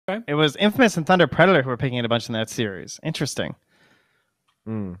Okay. It was Infamous and Thunder Predator who were picking it a bunch in that series. Interesting.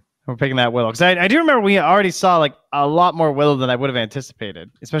 We're picking that Willow. Because I do remember we already saw like a lot more Willow than I would have anticipated,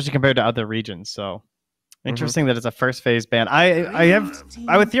 especially compared to other regions. So interesting that it's a first phase ban.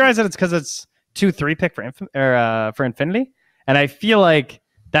 I would theorize that it's because it's 2-3 pick for Infinity. And I feel like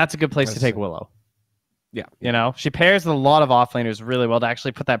that's a good place to take Willow. Yeah. You know, she pairs with a lot of offlaners really well to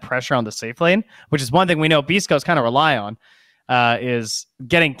actually put that pressure on the safe lane, which is one thing we know Beast Coast kind of rely on, is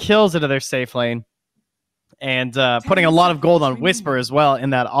getting kills into their safe lane and putting a lot of gold on Whisper as well in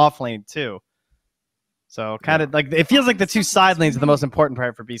that off lane too. So kind of like it feels like the two side lanes are the most important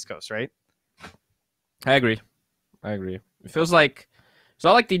part for Beast Coast, right? I agree. It feels like it's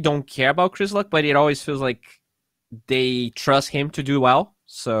not like they don't care about Chris Luck, but it always feels like they trust him to do well.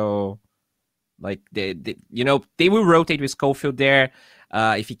 So like they will rotate with Schofield there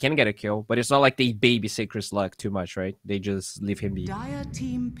if he can get a kill, but it's not like they babysit Chris Luck too much, right? They just leave him be. Dire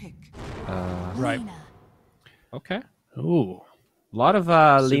team pick. Right. Okay. Ooh. A lot of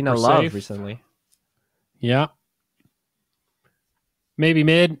Lina love recently. Yeah. Maybe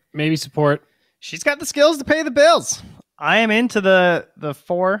mid, maybe support. She's got the skills to pay the bills. I am into the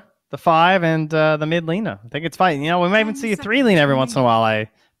 4, the 5, and the mid Lina. I think it's fine. You know, we might even see a 3 Lina every once in a while, I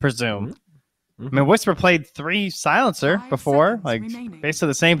presume. I mean, Whisper played 3 Silencer before, like basically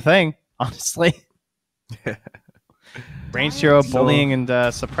the same thing, honestly. Range hero, bullying,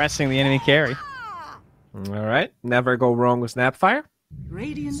 and suppressing the enemy carry. All right. Never go wrong with Snapfire.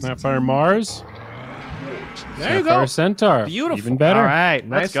 Snapfire Mars. There you go. Centaur. Beautiful. Even better. All right,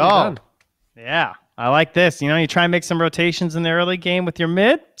 let's go. Done. Yeah, I like this. You know, you try and make some rotations in the early game with your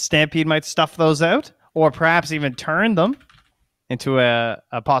mid. Stampede might stuff those out, or perhaps even turn them into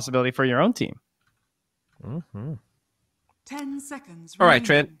a possibility for your own team. 10 seconds. All right,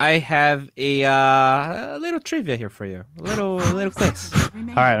 Trent. I have a little trivia here for you. A little quiz. All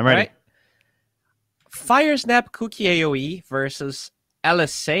right, I'm ready. Right. Fire Snap Cookie AoE versus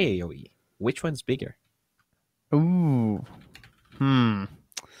LSA AoE. Which one's bigger? Ooh. I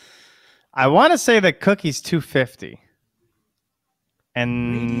want to say that Cookie's 250.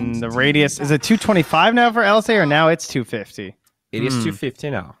 And the radius, is it 225 now for LSA, or now it's 250? It is 250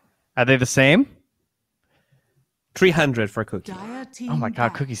 now. Are they the same? 300 for Cookie. Oh my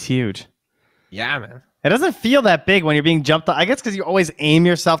god, Cookie's huge. Yeah, man. It doesn't feel that big when you're being jumped on. I guess because you always aim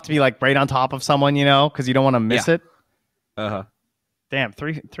yourself to be like right on top of someone, you know, because you don't want to miss it. Damn,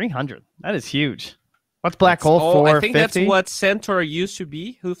 300. That is huge. What's Black Hole? 450? I think that's what Centaur used to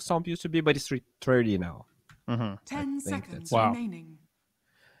be, Hoofstomp used to be, but it's 330 now. 10 seconds wow. remaining.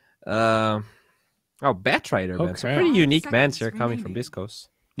 Batrider, man. Some pretty unique bands here coming from Beast Coast.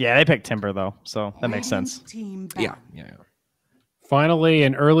 Yeah, they picked Timber though, so that makes sense. Yeah. Finally,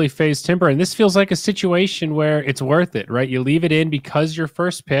 an early phase Timber, and this feels like a situation where it's worth it, right? You leave it in because your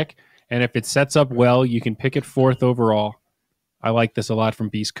first pick, and if it sets up well, you can pick it 4th overall. I like this a lot from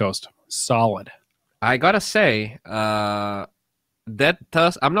Beast Coast. Solid. I gotta say, that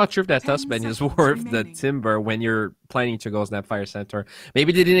Tusk, I'm not sure if that Tusk ban is worth the Timber when you're planning to go Snapfire Center.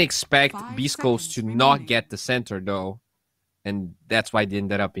 Maybe they didn't expect Beast Coast to not get the center though, and that's why they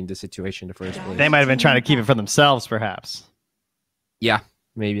ended up in this situation in the first place. They might have been trying to keep it for themselves, perhaps. Yeah,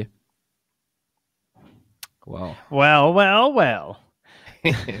 maybe. Well.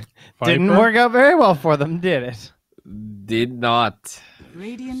 Didn't work out very well for them, did it? Did not.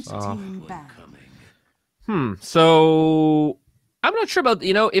 Radiant team back. So I'm not sure about,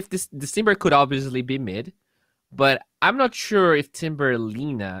 if this Timber could obviously be mid, but I'm not sure if Timber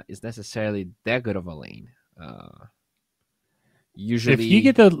Lina is necessarily that good of a lane. Usually, if you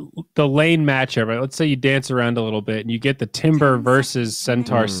get the lane matchup, right? Let's say you dance around a little bit and you get the Timber versus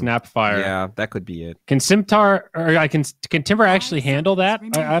Centaur Snapfire. Yeah, that could be it. Can Timber actually handle that?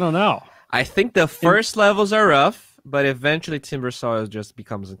 I don't know. I think the first levels are rough, but eventually Timber Soil just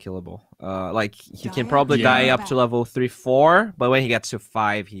becomes unkillable. Like he can probably die up to level 3-4, but when he gets to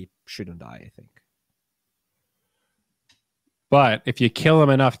 5, he shouldn't die, I think. But if you kill him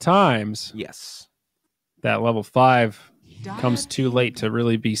enough times, yes, that level 5 comes too late to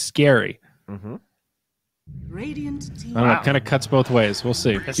really be scary. Radiant team. I don't know, it kind of cuts both ways. We'll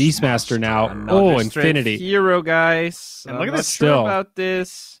see. Beastmaster now. Infinity. Hero, guys. And look at this still about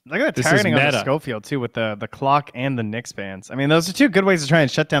this. Look at the targeting on the Schofield too, with the clock and the Nyx bands. I mean, those are two good ways to try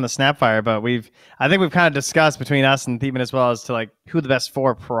and shut down the Snapfire. But I think we've kind of discussed between us and Thieven as well as to like who the best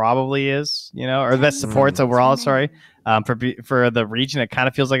 4 probably is, or the best supports overall. Sorry, for the region, it kind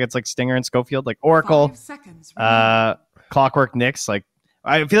of feels like it's like Stinger and Schofield, like Oracle, Clockwork, Nyx. Like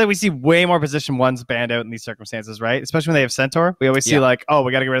I feel like we see way more position 1s banned out in these circumstances, right? Especially when they have Centaur. We always see like, oh,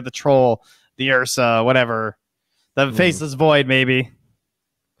 we got to get rid of the Troll, the Ursa, whatever, the Faceless Void, maybe.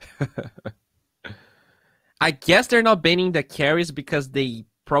 I guess they're not banning the carries because they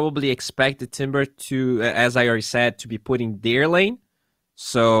probably expect the Timber to, as I already said, to be put in their lane.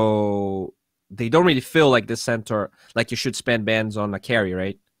 So they don't really feel like the center, like you should spend bans on a carry,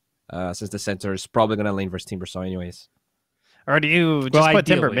 right? Since the center is probably going to lane versus Timber, so anyways. Or do you just put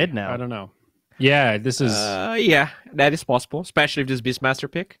Timber ideally, mid now? I don't know. Yeah, this is... Yeah, that is possible, especially if this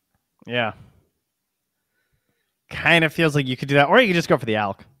Beastmaster pick. Yeah. Kind of feels like you could do that. Or you could just go for the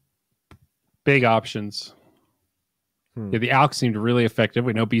Alk. big options. Yeah, the Alk seemed really effective.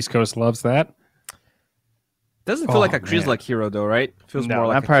 We know Beast Coast loves that. Doesn't feel like a Krislak hero, though, right? Feels more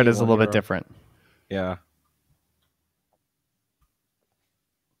like that part is a little hero. bit different. Yeah.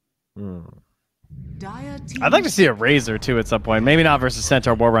 I'd like to see a Razor, too, at some point. Maybe not versus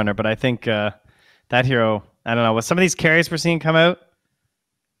Centaur Warrunner, but I think that hero, I don't know, with some of these carries we're seeing come out,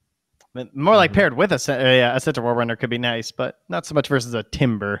 more like paired with a Centaur Warrunner could be nice, but not so much versus a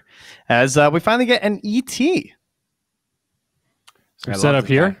Timber. As we finally get an ET. Set up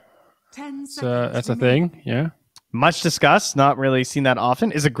here. 10 So that's a remaining. thing, yeah. Much discussed, not really seen that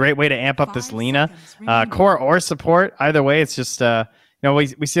often. Is a great way to amp up this 5 Lina. seconds remaining. Core or support, either way, it's just,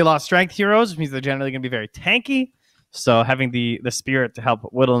 we see a lot of strength heroes, which means they're generally going to be very tanky. So having the spirit to help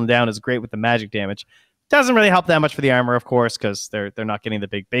whittle them down is great with the magic damage. Doesn't really help that much for the armor, of course, because they're not getting the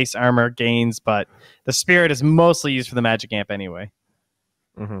big base armor gains, but the spirit is mostly used for the magic amp anyway.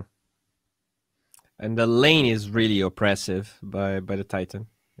 Mm-hmm. And the lane is really oppressive by the Titan.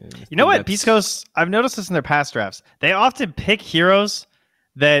 You know what, Beast Coast, I've noticed this in their past drafts. They often pick heroes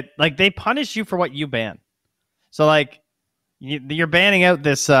that, like, they punish you for what you ban. So, like, you're banning out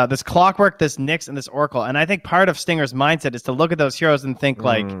this Clockwork, this Nyx, and this Oracle. And I think part of Stinger's mindset is to look at those heroes and think,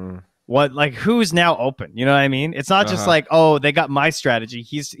 like, who's now open? You know what I mean? It's not just like, oh, they got my strategy.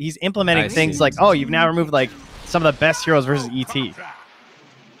 He's implementing things like, oh, you've now removed, like, some of the best heroes versus ET.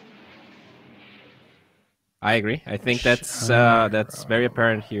 I agree. I think that's very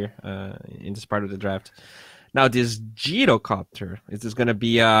apparent here in this part of the draft. Now, this Gyrocopter, is this going to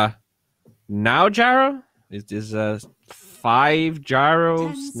be now Gyro? Is this 5 Gyro,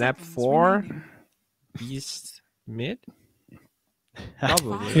 10 Snap seconds 4, remaining. Beast mid?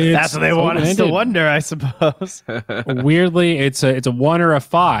 Probably. That's what they want us to wonder, I suppose. Weirdly, it's a 1 or a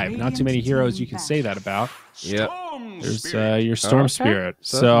 5. Not too many heroes you can say that about. Yeah. There's your Storm Spirit.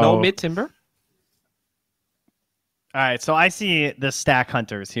 So no mid Timber? All right, so I see the stack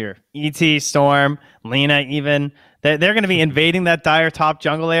hunters here. ET, Storm, Lina even. They're going to be invading that dire top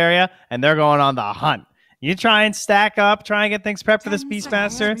jungle area, and they're going on the hunt. You try and stack up, try and get things prepped for this 10 seconds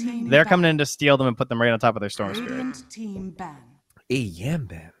Beastmaster. remaining. They're coming in to steal them and put them right on top of their Storm Spirit. Radiant team ban. AM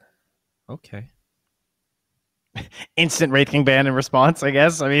ban. Okay. Instant Wraith King ban in response, I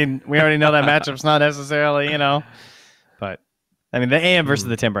guess. I mean, we already know that matchup's not necessarily, But, I mean, the AM versus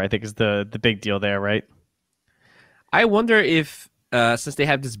the Timber, I think, is the big deal there, right? I wonder if, since they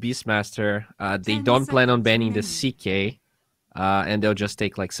have this Beastmaster, they 10 don't plan on seconds banning the CK, and they'll just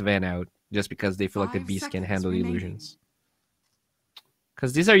take like Savannah out, just because they feel like the 5 Beast can seconds handle the remaining. illusions.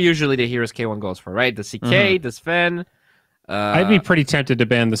 Because these are usually the heroes K1 goes for, right? The CK, the Sven. I'd be pretty tempted to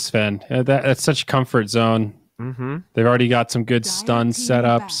ban the Sven. That's such a comfort zone. They've already got some good stun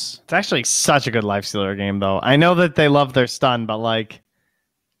setups. It's actually such a good Lifestealer game, though. I know that they love their stun, but, like,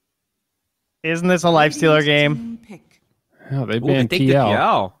 isn't this a Lifestealer game? Pick. Oh, they Ooh, they banned take the TL.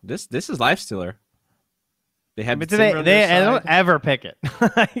 PL. This is Lifestealer. They have But the they Timber on their I don't side. ever pick it.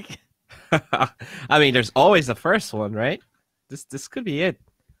 Like, I mean, there's always the first one, right? This could be it.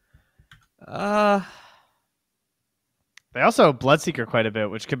 they also Bloodseeker quite a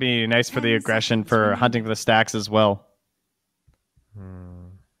bit, which could be nice for the 10 aggression seconds for remaining. hunting for the stacks as well.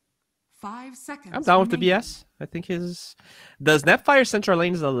 5 seconds. I'm down with the remaining. BS. I think the Snapfire Central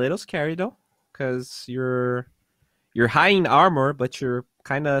lane is a little scary though, because you're high in armor, but you're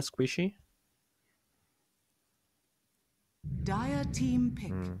kind of squishy. Dire team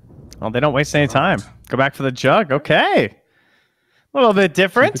pick. Well, they don't waste any time. Go back for the Jug. Okay. A little bit The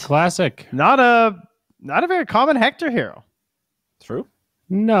different. classic. Not a very common Hector hero. True.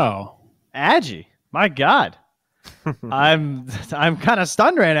 No. Agi. My God. I'm kind of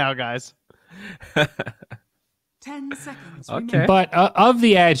stunned right now, guys. 10 seconds. Okay. remaining. But of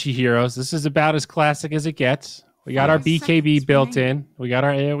the Agi heroes, this is about as classic as it gets. We got our 5 BKB seconds built in. remaining. We got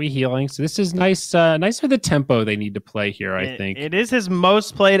our AoE healing. So this is nice nice for the tempo they need to play here, I think. It is his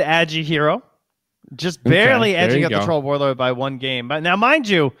most played Agi hero. Just barely there edging you out the go. Troll Warlord by 1 game. But now, mind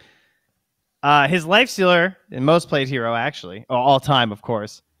you, his Lifestealer, and most played hero actually, all time, of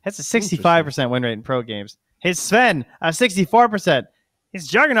course, has a 65% win rate in pro games. His Sven, 64%. His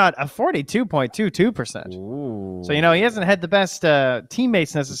Juggernaut a 42.22%. Ooh. So he hasn't had the best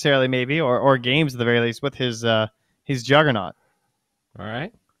teammates necessarily, maybe, or games at the very least with his Juggernaut. All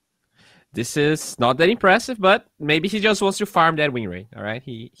right. This is not that impressive, but maybe he just wants to farm that win rate. All right.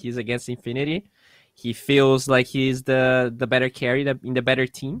 He's against Infinity. He feels like he's the better carry in the better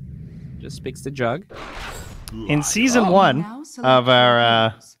team. Just picks the Jug. In season 1 of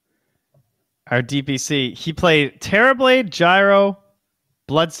our DPC, he played Terrorblade, Gyro,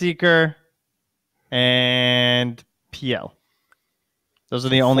 Bloodseeker, and PL. Those are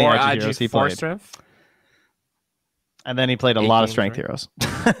the only IG heroes he played. Strength. And then he played a lot of strength heroes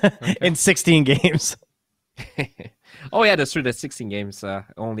in 16 games. Oh yeah, that's true. That's 16 games,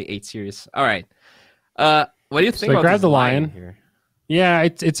 only 8 series. All right. What do you think? So about grab this the lion here? Yeah,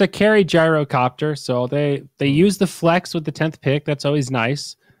 it's a carry gyrocopter, so they use the flex with the 10th pick. That's always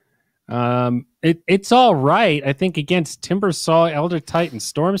nice. It's all right. I think against Timbersaw, Elder Titan,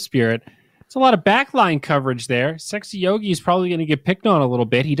 Storm Spirit, it's a lot of backline coverage there. Sexy Yogi is probably going to get picked on a little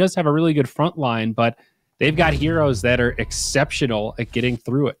bit. He does have a really good front line, but they've got heroes that are exceptional at getting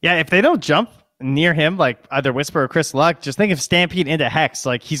through it. Yeah, if they don't jump near him, like either Whisper or Chris Luck, just think of Stampede into Hex.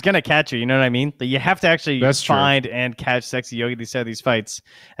 Like, he's going to catch you, you know what I mean? But you have to actually find and catch Sexy Yogi these fights.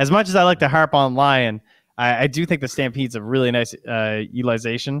 As much as I like to harp on Lion, I do think the Stampede's a really nice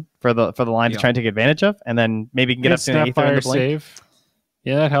utilization for the line to try and take advantage of, and then maybe you can get up to an Aether in the blink. Save.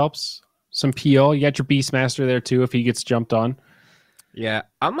 Yeah, that helps. Some PO. You got your Beastmaster there too if he gets jumped on. Yeah,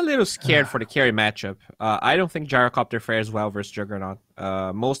 I'm a little scared for the carry matchup. I don't think Gyrocopter fares well versus Juggernaut.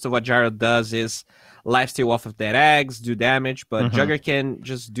 Most of what Gyro does is lifesteal off of dead eggs, do damage, but Jugger can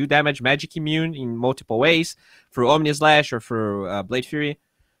just do damage magic immune in multiple ways, through Omni Slash or through Blade Fury.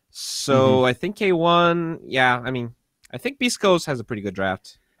 So I think K1, yeah, I mean, I think Beast Coast has a pretty good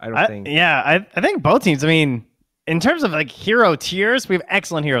draft. I think both teams, I mean, in terms of like hero tiers, we have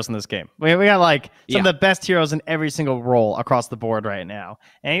excellent heroes in this game. We got like some of the best heroes in every single role across the board right now,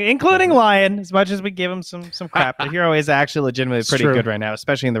 and including Lion. As much as we give him some crap, the hero is actually legitimately pretty good right now,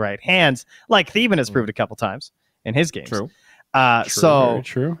 especially in the right hands, like Theban has proved a couple times in his games. True. So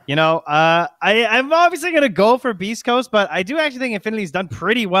true. I'm obviously going to go for Beast Coast, but I do actually think Infinity's done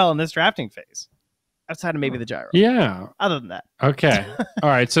pretty well in this drafting phase. Outside of maybe the Gyro. Yeah. Other than that. Okay. All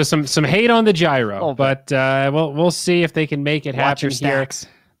right. So some hate on the Gyro, but we'll see if they can make it happen here.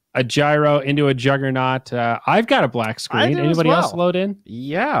 A Gyro into a Juggernaut. I've got a black screen. Anybody else load in?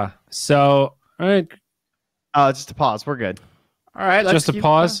 Yeah. So, all right. Just a pause. We're good. All right. Just a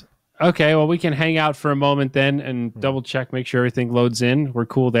pause. Okay. Well, we can hang out for a moment then and double check, make sure everything loads in. We're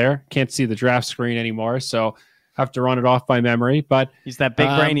cool there. Can't see the draft screen anymore, so have to run it off by memory. But he's that big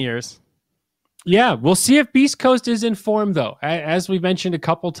brain ears. Yeah, we'll see if Beast Coast is in form, though. As we mentioned a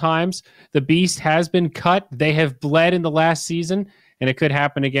couple times, the Beast has been cut. They have bled in the last season, and it could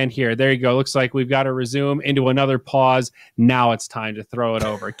happen again here. There you go. Looks like we've got to resume into another pause. Now it's time to throw it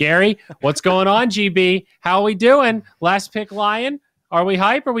over. Gary, what's going on, GB? How are we doing? Last pick Lion. Are we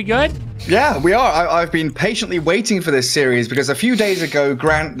hype? Are we good? Yeah, we are. I've been patiently waiting for this series because a few days ago,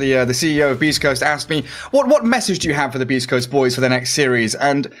 Grant, the CEO of Beast Coast, asked me, what message do you have for the Beast Coast boys for the next series?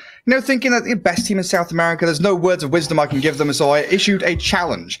 And, thinking that the best team in South America, there's no words of wisdom I can give them, so I issued a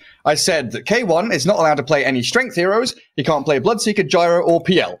challenge. I said that K1 is not allowed to play any strength heroes. He can't play Bloodseeker, Gyro, or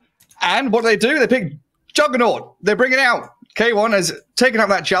PL. And what do? They pick Juggernaut. They bring it out. K1 has taken up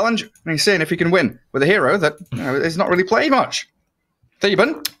that challenge, and he's seeing if he can win with a hero that is not really playing much.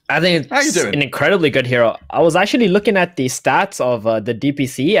 Theban, I think it's an incredibly good hero. I was actually looking at the stats of the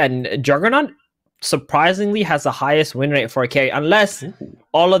DPC, and Juggernaut surprisingly has the highest win rate for a carry, unless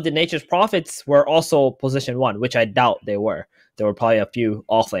all of the Nature's Prophets were also position 1, which I doubt they were. There were probably a few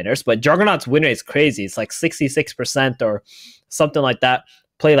offlaners, but Juggernaut's win rate is crazy. It's like 66% or something like that.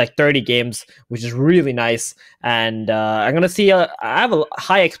 Play like 30 games, which is really nice. And I'm going to see, I have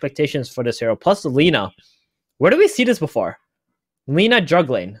high expectations for this hero. Plus Lena. Where did we see this before? Lena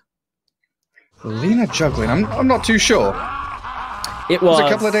Juggling. Lena Juggling? I'm not too sure. It was a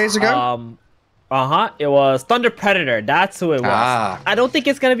couple of days ago? It was Thunder Predator. That's who it was. I don't think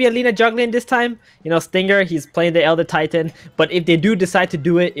it's going to be a Lena Juggling this time. Stinger, he's playing the Elder Titan. But if they do decide to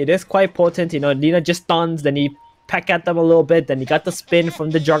do it, it is quite potent. Lena just stuns, then he peck at them a little bit, then he got the spin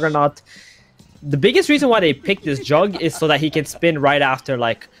from the Juggernaut. The biggest reason why they picked this Jug is so that he can spin right after,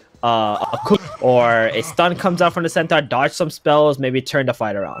 like, a cook or a stun comes out from the center, dodge some spells, maybe turn the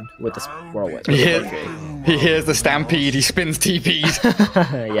fight around with the whirlwind. He hears the stampede, he spins TPs.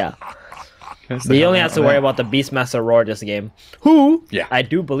 Yeah. He only has to worry about the Beastmaster Roar this game, who I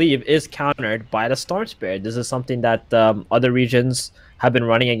do believe is countered by the Storm Spirit. This is something that other regions have been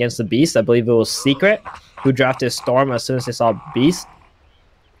running against the Beast. I believe it was Secret who drafted Storm as soon as they saw Beast.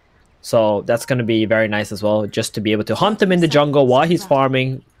 So that's going to be very nice as well, just to be able to hunt him in the jungle while he's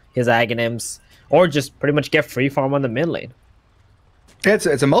farming his Aghanims, or just pretty much get free farm on the mid lane. Yeah,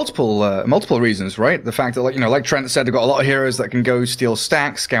 it's a multiple reasons, right? The fact that, like Trent said, they've got a lot of heroes that can go steal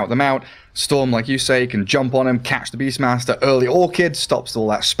stacks, scout them out. Storm, like you say, can jump on him, catch the Beastmaster. Early Orchid stops all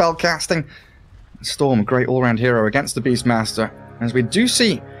that spell casting. Storm, a great all-round hero against the Beastmaster. As we do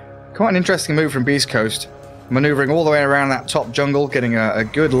see quite an interesting move from Beast Coast, maneuvering all the way around that top jungle, getting a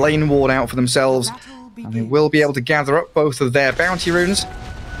good lane ward out for themselves. And they will be able to gather up both of their bounty runes.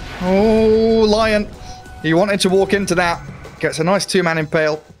 Oh, Lion. He wanted to walk into that. Gets a nice 2-man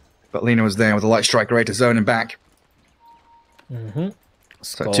impale. But Lina was there with a light strike ready to zone him back.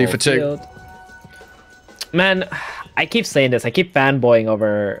 So 2 for 2. Man, I keep saying this. I keep fanboying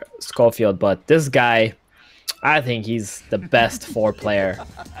over Schofield, but this guy, I think he's the best 4 player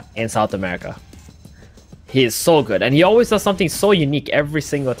in South America. He is so good, and he always does something so unique every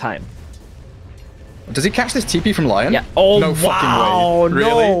single time. Does he catch this TP from Lion? Yeah. Oh, no wow. fucking way.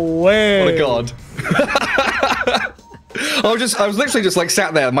 Really? No way. What a god. I was literally just like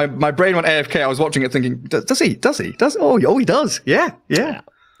sat there. My brain went AFK. I was watching it thinking, does he? Oh, he does. Yeah.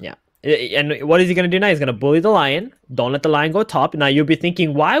 And what is he going to do now? He's going to bully the Lion. Don't let the Lion go top. Now you'll be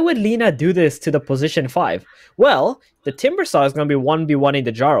thinking, why would Lina do this to the position 5? Well, the Timber Saw is going to be 1v1ing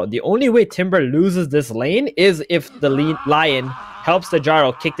the Jaro. The only way Timber loses this lane is if the Lion helps the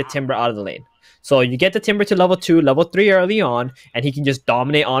Jaro kick the Timber out of the lane. So you get the Timber to level 2, level 3 early on, and he can just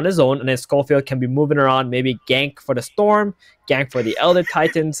dominate on his own, and then Schofield can be moving around, maybe gank for the Storm, gank for the Elder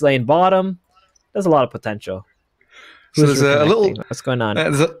Titans lane bottom. There's a lot of potential. So there's a little... What's going on?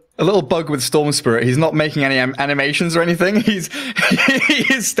 There's a little bug with Storm Spirit. He's not making any animations or anything. He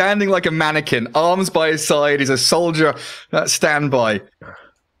is standing like a mannequin, arms by his side. He's a soldier at standby.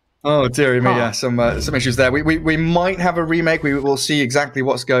 Oh dear me, yeah, some issues there. We might have a remake. We will see exactly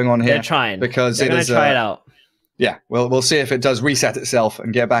what's going on here. They're trying because they're gonna try it out. Yeah, we'll see if it does reset itself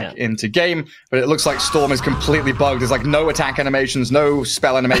and get back into game. But it looks like Storm is completely bugged. There's like no attack animations, no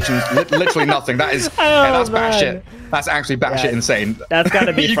spell animations, literally nothing. That is that's batshit. That's actually batshit insane. That's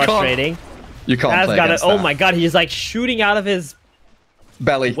gotta be frustrating. You can't play against that. Oh my god, he's like shooting out of his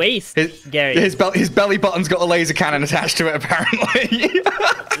belly. Waist, Gary. His belly button's got a laser cannon attached to it, apparently.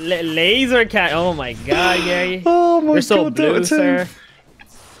 Laser cannon. Oh my god, Gary. Oh my You're so blue, sir.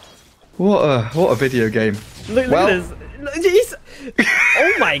 What a video game. Look at this.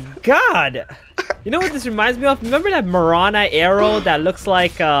 Oh my god. You know what this reminds me of? Remember that Marana arrow that looks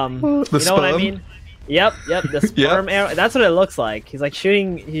like you know what I mean? Yep, the sperm arrow. That's what it looks like. He's like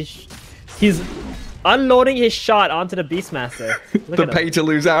shooting. He's unloading his shot onto the Beastmaster. The pay to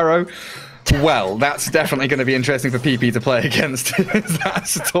lose arrow. Well, that's definitely going to be interesting for PP to play against.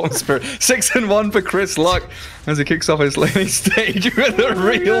 That's Storm Spirit. 6-1 for Chris Luck as he kicks off his laning stage with a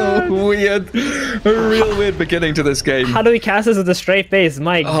real weird beginning to this game. How do we cast this with a straight face?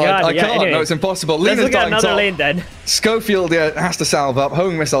 My god. I can't. Anyway, no, it's impossible. Let's look at another lane then. Schofield has to salve up.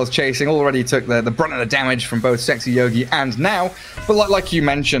 Homing missiles chasing. Already took the brunt of the damage from both Sexy Yogi and now. But like you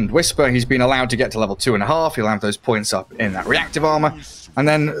mentioned, Whisper, he's been allowed to get to level 2.5. He'll have those points up in that reactive armor. And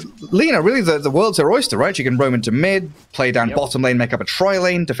then Lina, really the world's her oyster, right? She can roam into mid, play down bottom lane, make up a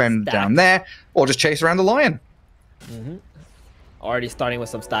tri-lane, defend down there, or just chase around the Lion. Already starting with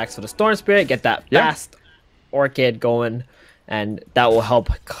some stacks for the Storm Spirit, get that fast Orchid going, and that will help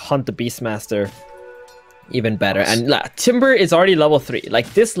hunt the Beastmaster even better. And Timber is already level 3.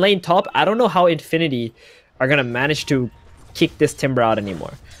 Like this lane top, I don't know how Infinity are going to manage to kick this Timber out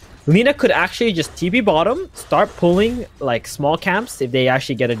anymore. Lina could actually just TP bottom, start pulling like small camps if they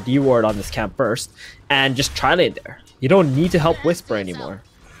actually get a D ward on this camp first, and just try lane there. You don't need to help Whisper anymore.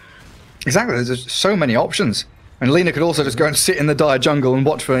 Exactly, there's just so many options. And Lina could also just go and sit in the dire jungle and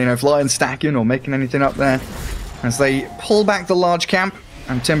watch for, if Lion's stacking or making anything up there. As they pull back the large camp,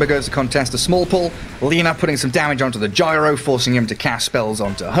 and Timber goes to contest a small pull. Lina putting some damage onto the Gyro, forcing him to cast spells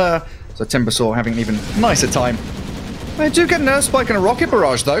onto her. So Timbersaw having an even nicer time. They do get an Earth Spike and a Rocket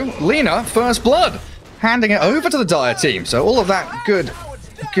Barrage, though. Lina, first blood, handing it over to the Dire team. So all of that good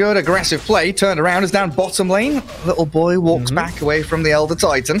aggressive play turned around is down bottom lane. Little boy walks back away from the Elder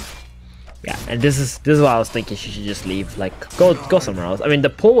Titan. Yeah, and this is what I was thinking. She should just leave. Like, go somewhere else. I mean, the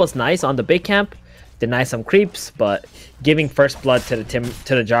pull was nice on the big camp, deny some creeps, but giving first blood to the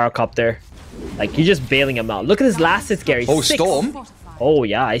Gyrocopter, like you're just bailing him out. Look at his last hit, Gary. Oh, 6. Storm. Oh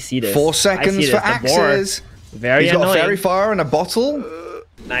yeah, I see this. 4 seconds for axes. Very He's annoying. got a fairy fire and a bottle.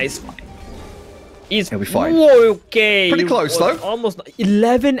 Nice fight. He'll be fine. Whoa, okay. Pretty close though. Almost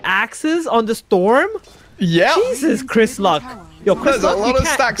 11 axes on the Storm. Yeah. Jesus, Chris Luck. Yo, Chris There's Luck, a lot of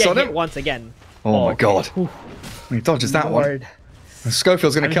stacks on him once again. Oh my god. He dodges that one.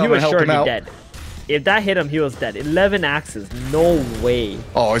 Schofield's going to He come and was help him surely out. dead. If that hit him, he was dead. 11 axes. No way.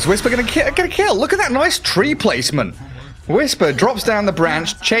 Oh, is Whisper going to get a kill? Look at that nice tree placement. Whisper drops down the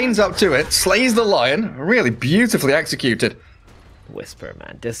branch, chains up to it, slays the lion. Really beautifully executed. Whisper,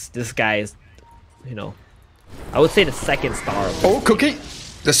 man. This guy is, you know, I would say the second star. Oh, Cookie.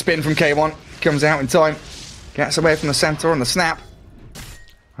 The spin from K1 comes out in time. Gets away from the centaur and the snap.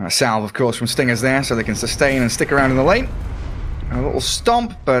 And a salve, of course, from Stingers there, so they can sustain and stick around in the lane. A little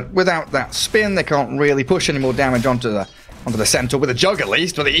stomp, but without that spin, they can't really push any more damage onto the centaur with a jug at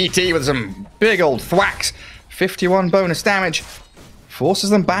least, with the ET with some big old thwacks. 51 bonus damage. Forces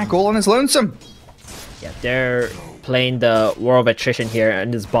them back all on his lonesome. Yeah, they're playing the war of attrition here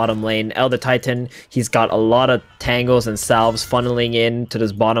in this bottom lane. Elder Titan, he's got a lot of tangles and salves funneling in to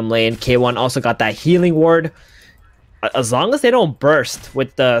this bottom lane. K1 also got that healing ward. As long as they don't burst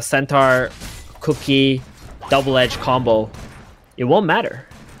with the Centaur Cookie double-edge combo, it won't matter.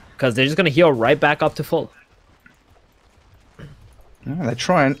 Because they're just going to heal right back up to full. Yeah, they're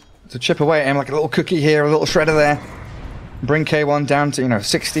trying to chip away at him like a little cookie here, a little shredder there. Bring K1 down to,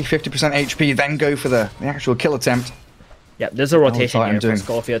 60, 50% HP, then go for the actual kill attempt. Yeah, there's a rotation here for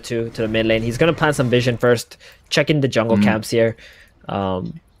Schofield to the mid lane. He's going to plant some vision first, check in the jungle camps here.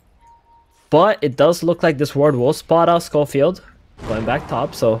 But it does look like this ward will spot out Schofield going back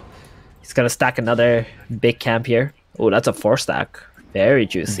top, so he's going to stack another big camp here. Oh, that's a 4 stack. Very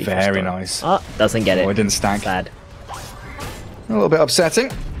juicy. Very nice. Oh, doesn't get it. Oh, it didn't stack. Sad. A little bit upsetting.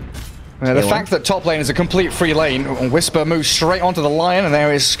 The fact that top lane is a complete free lane, Whisper moves straight onto the lion, and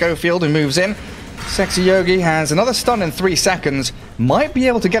there is Schofield who moves in. Sexy Yogi has another stun in 3 seconds. Might be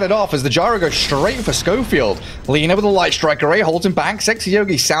able to get it off as the gyro goes straight for Schofield. Lina with a light strike array holds him back. Sexy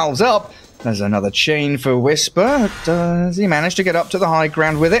Yogi salves up. There's another chain for Whisper. Does he manage to get up to the high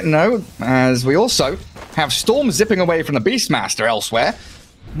ground with it? No, as we also have Storm zipping away from the Beastmaster elsewhere.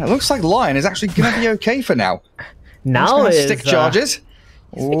 And it looks like Lion is actually going to be okay for now. Now is stick charges.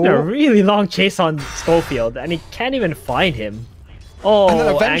 He's taking a really long chase on Schofield, and he can't even find him. Oh, and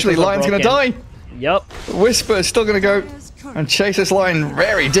then eventually Lion's going to die. Yep. Whisper is still going to go and chase this Lion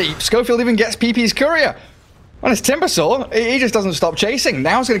very deep. Schofield even gets PP's courier. On his Timbersaw, he just doesn't stop chasing.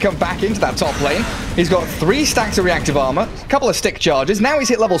 Now he's going to come back into that top lane. He's got 3 stacks of reactive armor, a couple of stick charges. Now he's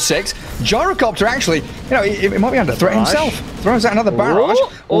hit level 6. Gyrocopter actually, it might be under threat himself. Throws out another barrage.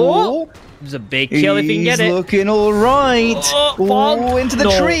 Oh. There's a big kill if he can get it. He's looking all right. Oh, into the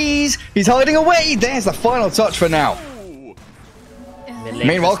trees. He's hiding away. There's the final touch for now.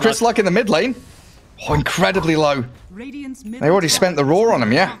 Meanwhile, Chris Luck in the mid lane. Oh, incredibly low. They already spent the roar on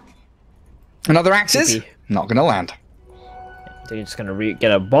him, yeah. Another axes? Not going to land. They're just going to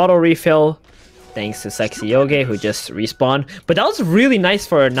get a bottle refill. Thanks to Sexy Yogi, who just respawned. But that was really nice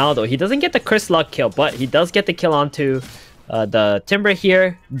for Ronaldo. He doesn't get the Chris Luck kill, but he does get the kill onto the Timber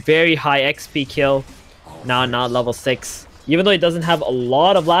here. Very high XP kill. Now not level 6. Even though he doesn't have a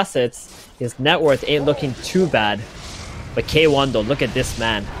lot of last hits, his net worth ain't looking too bad. But K1 though, look at this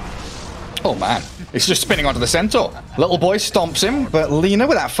man. Oh man, it's just spinning onto the centaur. Little boy stomps him, but Lina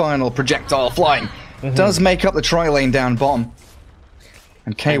with that final projectile flying does make up the tri-lane down bottom.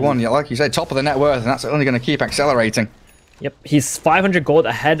 And K1, like you said, top of the net worth, and that's only going to keep accelerating. Yep, he's 500 gold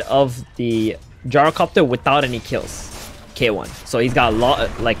ahead of the Gyrocopter without any kills. K1. So he's got a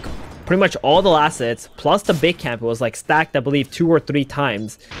lot, like pretty much all the last hits, plus the big camp. It was like stacked, I believe, 2 or 3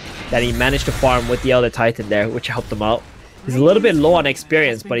 times that he managed to farm with the Elder Titan there, which helped him out. He's a little bit low on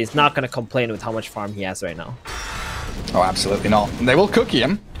experience, but he's not going to complain with how much farm he has right now. Oh, absolutely not. They will cookie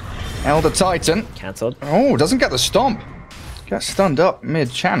him. Elder Titan. Cancelled. Oh, doesn't get the stomp. Gets stunned up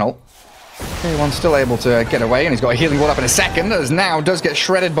mid-channel. K1's still able to get away, and he's got a healing wall up in a second, as now does get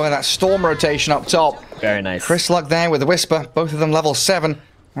shredded by that storm rotation up top. Very nice. Chris Luck there with the Whisper, both of them level 7.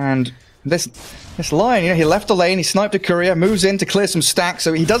 And this Lion, he left the lane, he sniped a courier, moves in to clear some stacks,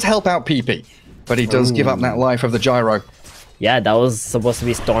 so he does help out PP. But he does give up that life of the gyro. Yeah, that was supposed to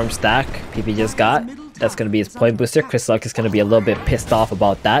be Storm stack. PP just got. That's going to be his point booster. Chris Luck is going to be a little bit pissed off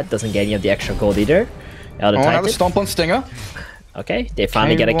about that. Doesn't get any of the extra gold either. Another stomp on Stinger. Okay, they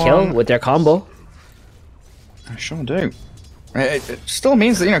finally get a kill with their combo. I sure do. It still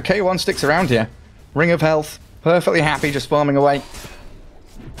means that, K1 sticks around here. Ring of Health, perfectly happy, just farming away.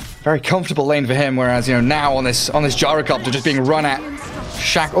 Very comfortable lane for him, whereas, now on this Gyrocopter just being run at.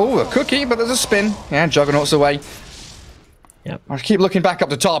 Oh, a cookie, but there's a spin. Yeah, Juggernaut's away. Yep. I keep looking back up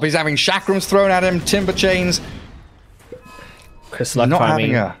the top. He's having chakrams thrown at him, timber chains. Chris Luck not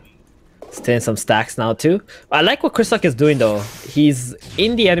farming. having Staying some stacks now too. I like what Chris Luck is doing though. He's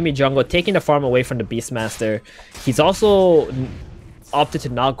in the enemy jungle, taking the farm away from the Beastmaster. He's also opted to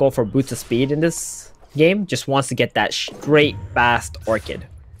not go for boots of speed in this game just wants to get that straight fast Orchid.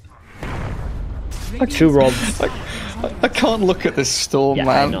 2 robes. I can't look at this storm, Yeah,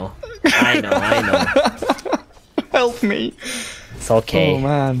 man. I know. Help me. It's okay. Oh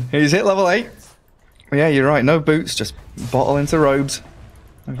man, he's hit level 8. Yeah, you're right. No boots, just bottle into robes.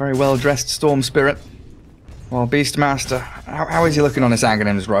 A very well dressed Storm Spirit. Well, Beastmaster, how is he looking on this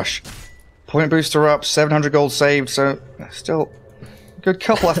Aghanim's rush? Point booster up, 700 gold saved, so still a good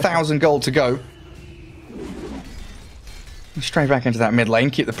couple of thousand gold to go. Straight back into that mid lane,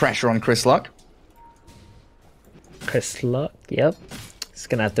 keep the pressure on Chris Luck. Chris Luck, yep. He's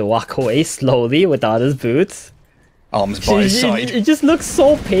gonna have to walk away slowly without his boots. Arms by his side. It just looks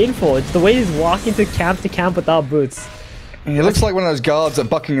so painful. It's the way he's walking to camp without boots. He looks like one of those guards at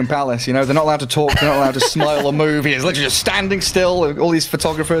Buckingham Palace, you know, they're not allowed to talk, they're not allowed to smile or move. He is literally just standing still with all these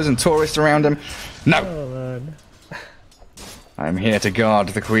photographers and tourists around him. No! Oh, man. I'm here to guard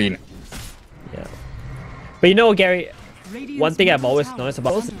the Queen. Yeah. But you know, Gary, one thing I've always noticed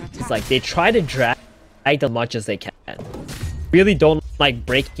about those is like they try to drag as much as they can. Really don't like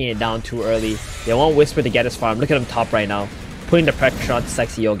breaking it down too early. They want Whisper to get his farm. Look at him top right now. Putting the pressure on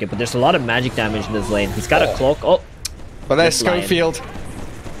Sexy Yogi, but there's a lot of magic damage in this lane. He's got a cloak. Oh! But there's Schofield.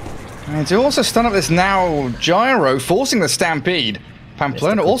 And to also stun up this now Gyro, forcing the Stampede.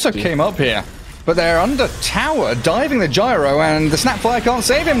 Pamplona also came up here. But they're under tower, diving the Gyro, and the Snapfire can't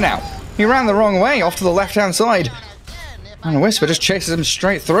save him now. He ran the wrong way, off to the left-hand side. And Whisper just chases him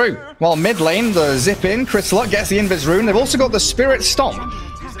straight through. While mid lane, the zip in, Chris Luck gets the Invis rune. They've also got the Spirit Stomp.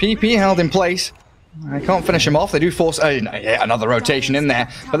 PP held in place. They can't finish him off. They do force another rotation in there.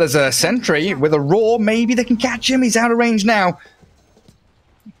 But there's a sentry with a roar. Maybe they can catch him. He's out of range now.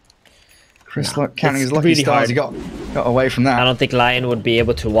 Chris Luck counting his lucky really stars. hard. He got away from that. I don't think Lion would be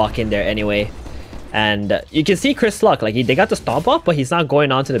able to walk in there anyway. And you can see Chris Luck, like they got the stomp up, but he's not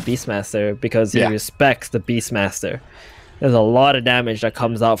going on to the Beastmaster because he respects the Beastmaster. There's a lot of damage that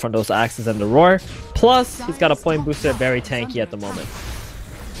comes out from those axes and the roar. Plus, he's got a point booster very tanky at the moment.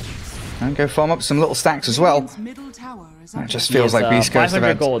 And go farm up some little stacks as well. It just feels like Beast Coast 500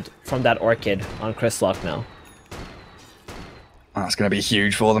 event. gold from that Orchid on Chris Luck now. That's going to be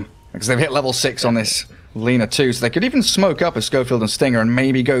huge for them. Because they've hit level 6 on this Lena too. So they could even smoke up a Schofield and Stinger and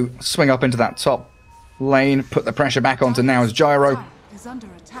maybe go swing up into that top lane. Put the pressure back onto Now's Gyro.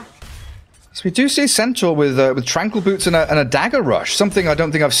 So we do see Centaur with Tranquil Boots and a Dagger Rush. Something I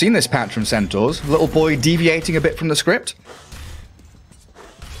don't think I've seen this patch from Centaurs. Little boy deviating a bit from the script.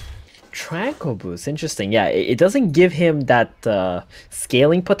 Tranquil Boost, interesting. Yeah, it doesn't give him that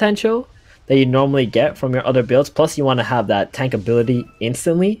scaling potential that you normally get from your other builds. Plus, you want to have that tank ability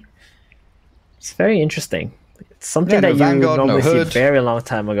instantly. It's very interesting. It's something that you Vanguard, normally see Hood. very long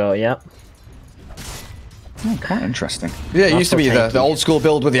time ago. Yep. Oh, quite interesting. Yeah, it Not used so to be the tanky. old school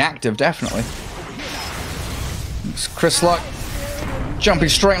build with the active, definitely. It's Chris Luck jumping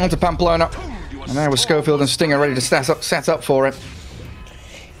straight onto Pamplona. And there was Schofield and Stinger ready to set up for it.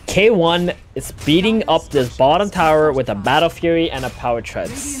 K1 is beating up this bottom tower with a Battle Fury and a Power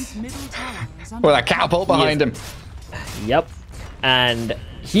Treads. With a catapult behind him. Yep. And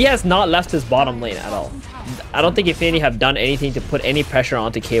he has not left his bottom lane at all. I don't think Infinity have done anything to put any pressure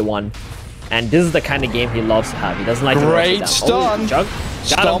onto K1. And this is the kind of game he loves to have. He doesn't like to rush it Great down. stun. Oh, Jug.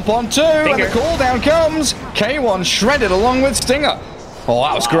 Stomp on 2, and the cooldown comes. K1 shredded along with Stinger. Oh,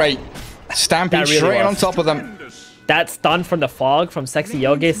 that was great. Stampede That really straight was. on top of them. That stun from the fog from Sexy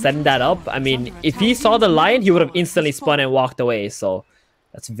Yogi setting that up. I mean, if he saw the lion, he would have instantly spun and walked away. So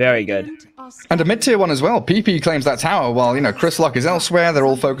that's very good. And a mid-tier one as well. PP claims that tower while, you know, Chris Luck is elsewhere. They're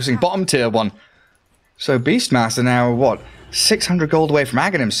all focusing bottom tier one. So Beastmaster now, what? 600 gold away from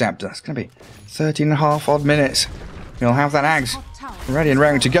Aghanim Scepter. It's going to be 13.5 odd minutes. He'll have that Ags ready and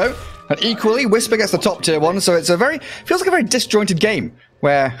raring to go. And equally, Whisper gets the top tier one, so it's feels like a very disjointed game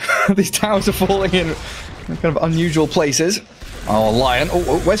where these towers are falling in kind of unusual places. Oh, Lion.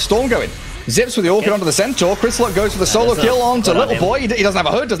 Oh, where's Storm going? Zips with the Orchid onto the Centaur. Chris Luck goes for the solo kill onto Little Boy. He doesn't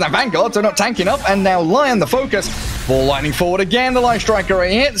have a hood, doesn't have Vanguard, so not tanking up. And now Lion, the focus. Ball lining forward again. The Light Striker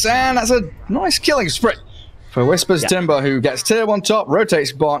hits, and that's a nice killing spree for Whisper's Timber, who gets tier 1 top,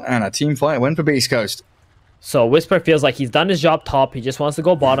 rotates bot, and a team fight win for Beast Coast. So Whisper feels like he's done his job top. He just wants to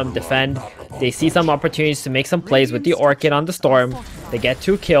go bottom, defend. They see some opportunities to make some plays with the Orchid on the Storm. They get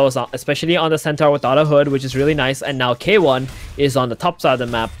 2 kills, especially on the Centaur without a hood, which is really nice. And now K1 is on the top side of the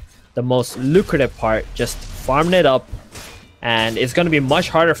map, the most lucrative part, just farming it up. And it's going to be much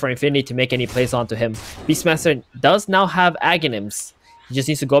harder for Infinity to make any plays onto him. Beastmaster does now have Aghanims. He just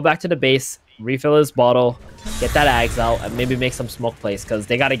needs to go back to the base, refill his bottle, get that Ags out, and maybe make some smoke plays, because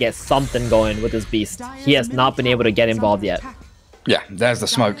they got to get something going with this Beast. He has not been able to get involved yet. Yeah, there's the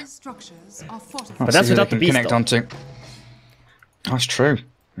smoke. Dire's structures are fortified. But that's See who without they the can beast, connect though. onto. That's true.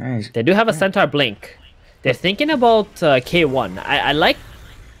 Yeah, They do have a Centaur Blink. They're thinking about K1. I like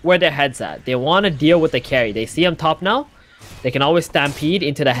where their head's at. They want to deal with the carry. They see him top now. They can always stampede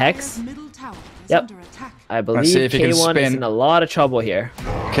into the Hex. Dire's middle tower is Yep. under attack. I see believe if he can K1 is spin. in a lot of trouble here.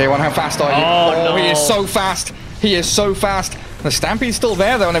 K1, how fast are you? Oh, He no. is so fast. He is so fast. The Stampede's still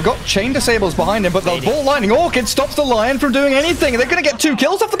there, though, and they've got chain disables behind him, but the Ball Lightning Orchid stops the Lion from doing anything. They're going to get 2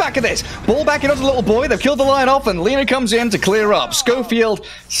 kills off the back of this. Ball backing up to the little boy. They've killed the Lion off, and Lena comes in to clear up. Schofield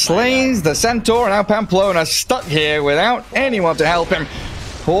slays the Centaur, and now Pamplona stuck here without anyone to help him.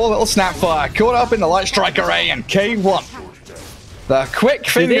 Poor little Snapfire caught up in the Light Strike Array, and K1. The quick Do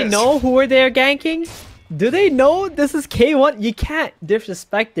fingers. they know who are they ganking? Do they know this is K1? You can't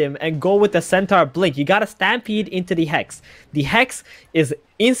disrespect him and go with the Centaur Blink. You gotta stampede into the Hex. The Hex is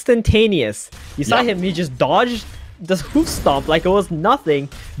instantaneous. You saw him, he just dodged the hoof stomp like it was nothing,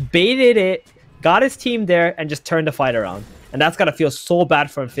 baited it, got his team there, and just turned the fight around. And that's gotta feel so bad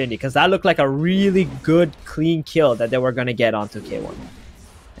for Infinity, because that looked like a really good, clean kill that they were gonna get onto K1.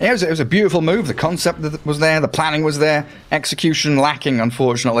 Yeah, it was a beautiful move. The concept was there, the planning was there, execution lacking,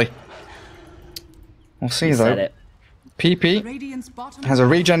 unfortunately. We'll see, Said though. it. PP Radiant's bottom has a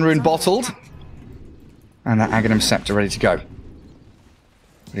regen rune is under bottled, attack. and that Aghanim Scepter ready to go.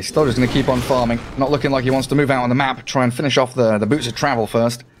 But he's still just going to keep on farming, not looking like he wants to move out on the map, try and finish off the Boots of Travel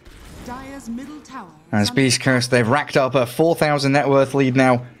first. Dire's middle tower is As under Beast Coast, they've racked up a 4,000 net worth lead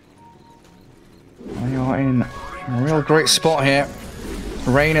now. They are in a real great spot here.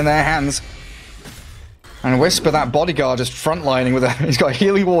 Rain in their hands. And Whisper, that bodyguard, just frontlining with he's got a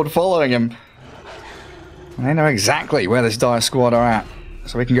healing ward following him. And they know exactly where this Dire squad are at.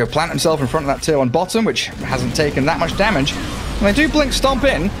 So he can go plant himself in front of that tier 1 bottom, which hasn't taken that much damage. And they do blink stomp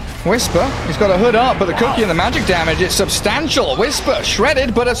in. Whisper, he's got a hood up, but the cookie and the magic damage, it's substantial. Whisper,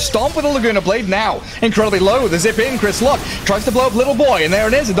 shredded, but a stomp with a Laguna Blade now. Incredibly low, the zip in, Chris Luck tries to blow up Little Boy, and there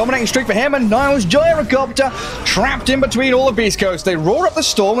it is, a dominating streak for him, and Niles Gyrocopter trapped in between all of Beast Coast. They roar up the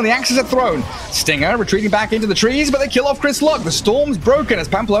storm, and the axes are thrown. Stinger retreating back into the trees, but they kill off Chris Luck. The storm's broken as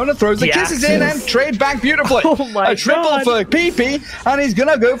Pamplona throws the kisses in and trade back beautifully. Oh my a triple God. for PP, and he's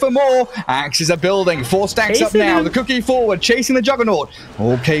gonna go for more. Axes are building, 4 stacks up Chasing now. him. The cookie forward, chasing the Juggernaut.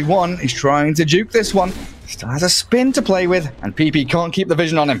 OK1 is trying to juke this one. Still has a spin to play with, and PP can't keep the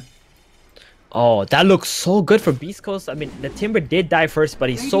vision on him. Oh, that looks so good for Beast Coast. I mean, the Timber did die first, but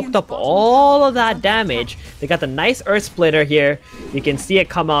he soaked up all of that damage. They got the nice Earth Splitter here. You can see it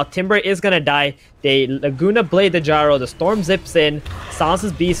come out. Timber is gonna die. They Laguna Blade the Gyro. The Storm zips in.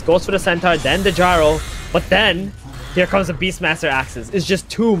 Silences Beast, goes for the Centaur, then the Gyro. But then, here comes the Beastmaster Axes. It's just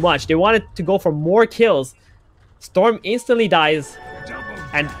too much. They wanted to go for more kills. Storm instantly dies.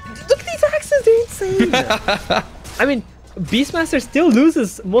 And look at these axes, they're insane. I mean, Beastmaster still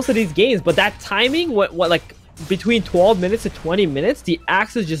loses most of these games, but that timing, what like between 12 minutes to 20 minutes, the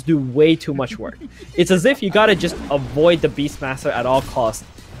axes just do way too much work. It's as if you gotta just avoid the Beastmaster at all costs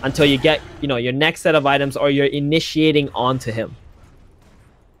until you get, you know, your next set of items or you're initiating onto him.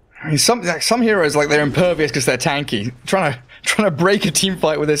 I mean, some heroes, like, they're impervious because they're tanky. Trying to break a team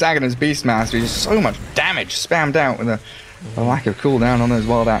fight with this Aghanim's Beastmaster is so much damage spammed out with a lack of cooldown on those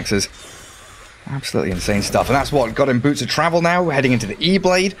wild axes. Absolutely insane stuff, and that's what got him Boots of Travel now, heading into the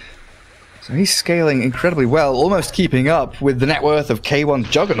E-Blade. So he's scaling incredibly well, almost keeping up with the net worth of K1's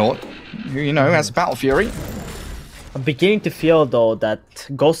Juggernaut, who, you know, has Battle Fury. I'm beginning to feel, though, that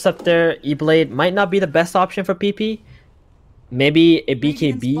Ghost Scepter, E-Blade might not be the best option for PP. Maybe a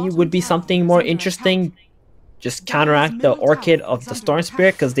BKB would be something more interesting. Just counteract the Orchid of the Storm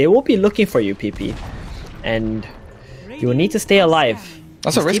Spirit, because they will be looking for you, PP. And you will need to stay alive.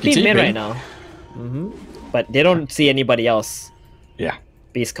 That's a risky TP mid TP. right now. But they don't see anybody else. Yeah.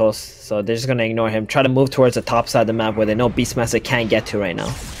 Beast Coast, so they're just gonna ignore him. Try to move towards the top side of the map where they know Beastmaster can't get to right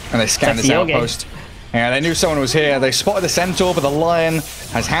now. And they scanned this That's the OGA. outpost. Yeah, they knew someone was here. They spotted the Centaur, but the Lion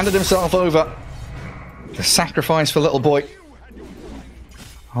has handed himself over. The sacrifice for Little Boy.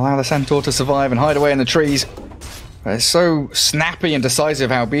 Allow the Centaur to survive and hide away in the trees. But it's so snappy and decisive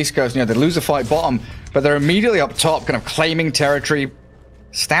how Beast Coast, you know, they lose a fight bottom, but they're immediately up top, kind of claiming territory,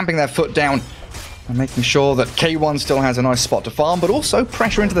 stamping their foot down, and making sure that K1 still has a nice spot to farm, but also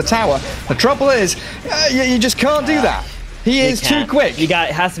pressure into the tower. The trouble is, you just can't do that. He is too quick. It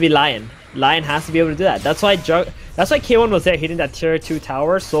has to be Lion. Lion has to be able to do that. That's why K1 was there hitting that tier 2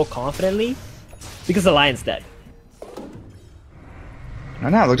 tower so confidently, because the Lion's dead.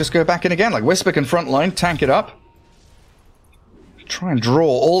 And now they'll just go back in again, like Whisper can frontline, tank it up. Try and draw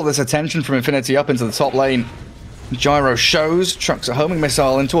all this attention from Infinity up into the top lane. Gyro shows, trucks a homing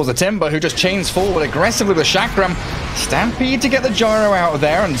missile in towards the Timber, who just chains forward aggressively with Chakram. Stampede to get the Gyro out of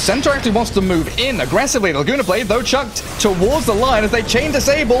there, and Centaur actually wants to move in aggressively. Laguna Blade, though, chucked towards the line as they chain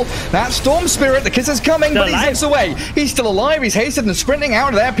Disable. That Storm Spirit, the kiss is coming, but he zips away. He's still alive, he's hasted and sprinting out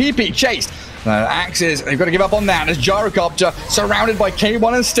of there. PP chased. Axes, they've got to give up on that as Gyrocopter, surrounded by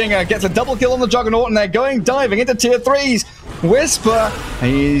K1 and Stinger, gets a double kill on the Juggernaut, and they're going diving into tier 3s. Whisper,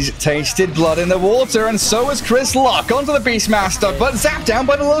 he's tasted blood in the water, and so has Chris Luck onto the Beastmaster, but zapped down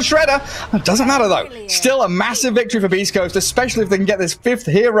by the little Shredder. It doesn't matter though. Still a massive victory for Beast Coast, especially if they can get this 5th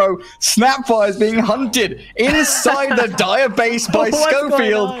hero. Snapfire's being hunted inside the Dire base by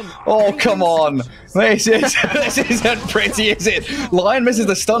Schofield. Oh, come on. This isn't pretty, is it? Lion misses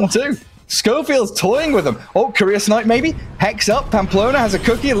the stun too. Schofield's toying with them. Oh, Career Snipe maybe? Hex up. Pamplona has a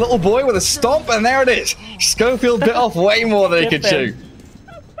cookie, a little boy with a stomp, and there it is. Schofield bit off way more than he could chew.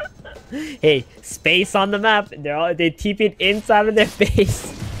 Hey, space on the map. They TP it inside of their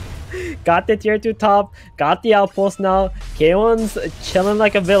base. Got the tier 2 top. Got the outpost now. K1's chilling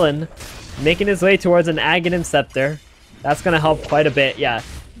like a villain. Making his way towards an Aghanim Scepter. That's going to help quite a bit. Yeah,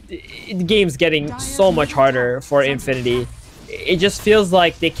 the game's getting so much harder for Infinity. It just feels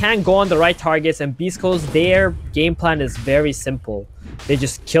like they can't go on the right targets, and Beast Coast, their game plan is very simple. They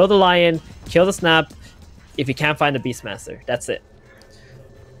just kill the Lion, kill the Snap. If you can't find the Beastmaster, that's it.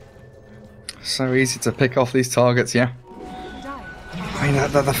 So easy to pick off these targets, yeah. I mean,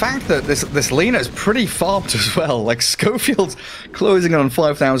 the fact that this Lena is pretty farmed as well. Like, Schofield's closing on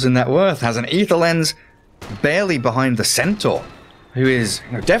 5,000 net worth, has an Ether Lens barely behind the Centaur, who is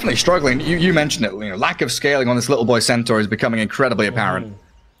definitely struggling. You mentioned it, lack of scaling on this little boy Centaur is becoming incredibly apparent.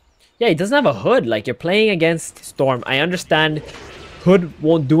 Yeah, he doesn't have a hood. Like, you're playing against Storm. I understand hood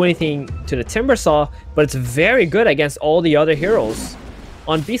won't do anything to the Timbersaw, but it's very good against all the other heroes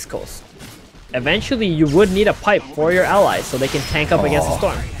on Beast Coast. Eventually, you would need a pipe for your allies so they can tank up against the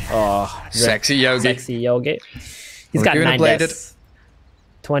Storm. Oh, sexy Yogi. Sexy Yogi. He's got 9 deaths.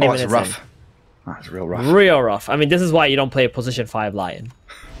 20 minutes rough. in. That's real rough. Real rough. I mean, this is why you don't play a position 5 Lion.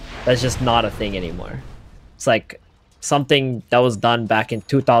 That's just not a thing anymore. It's like something that was done back in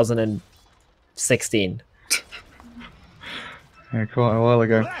 2016. Yeah, quite a while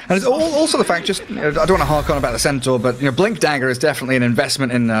ago. And it's also the fact, just, I don't want to hark on about the Centaur, but Blink Dagger is definitely an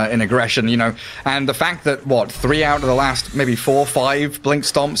investment in aggression, and the fact that, 3 out of the last maybe 4 or 5 Blink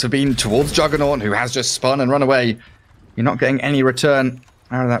Stomps have been towards Juggernaut, who has just spun and run away. You're not getting any return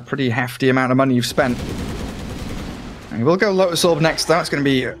out of that pretty hefty amount of money you've spent. And we'll go Lotus Orb next, though. It's going to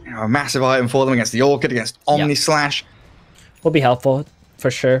be a massive item for them against the Orchid, against Omni Slash. Will be helpful, for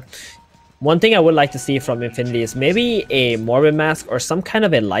sure. One thing I would like to see from Infinity is maybe a Morbid Mask or some kind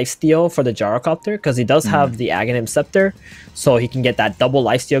of a lifesteal for the Gyrocopter, because he does have the Aghanim Scepter, so he can get that double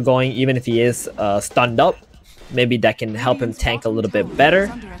lifesteal going even if he is stunned up. Maybe that can help him tank a little bit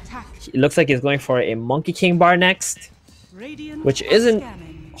better. It looks like he's going for a Monkey King bar next, which isn't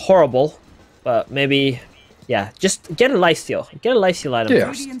horrible, but maybe, yeah, just get a lifesteal. Get a lifesteal item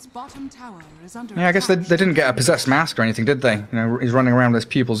first. Yeah, I guess they didn't get a possessed mask or anything, did they? He's running around with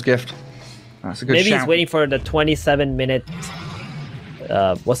his pupil's gift. That's a good Maybe shout. he's waiting for the 27-minute.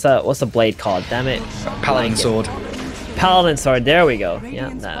 What's the blade called? Damn it! Paladin Sword. Paladin Sword. There we go.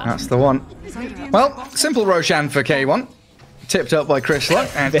 Yeah, that's the one. Well, simple Roshan for K1. Tipped up by Chris Luck,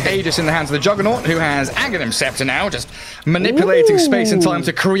 and Aegis in the hands of the Juggernaut, who has Aghanim Scepter now, just manipulating space and time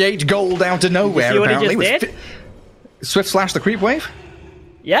to create gold out of nowhere, apparently. Swift Slash the creep wave?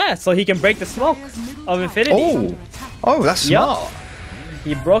 Yeah, so he can break the smoke of Infinity. Oh, that's smart. Yep.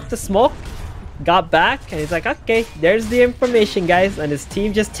 He broke the smoke, got back, and he's like, okay, there's the information, guys, and his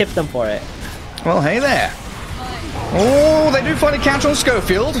team just tipped him for it. Well, hey there. Oh, they do find a catch on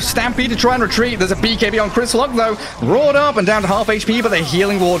Schofield. Stampede to try and retreat. There's a BKB on Chris Luck, though. Roared up and down to half HP, but the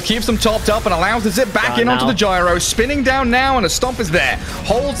healing ward keeps them topped up and allows the zip back in onto the Gyro. Spinning down now, and a stomp is there.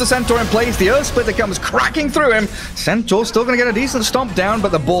 Holds the Centaur in place. The Earth Splitter comes cracking through him. Centaur's still going to get a decent stomp down,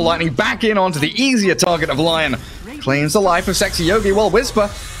 but the Ball Lightning back in onto the easier target of Lion. Claims the life of Sexy Yogi while Whisper.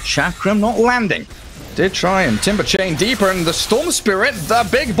 Chakram not landing. Did try and Timber chain deeper, and the Storm Spirit, the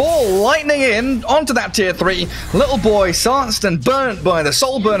big ball, lightning in onto that tier 3. Little boy sarced and burnt by the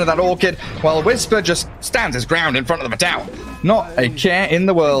soul burn of that Orchid, while Whisper just stands his ground in front of the tower. Not a care in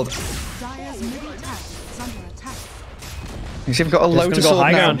the world. He's even got a Lotus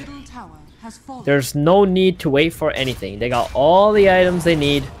Orb now. There's no need to wait for anything. They got all the items they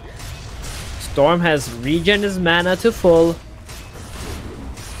need. Storm has regen his mana to full.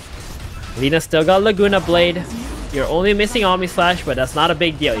 Lina still got Laguna Blade. You're only missing Omni Slash, but that's not a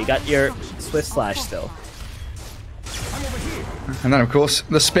big deal. You got your Swift Slash still. And then, of course,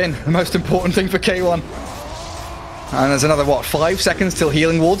 the spin. The most important thing for K1. And there's another, what, 5 seconds till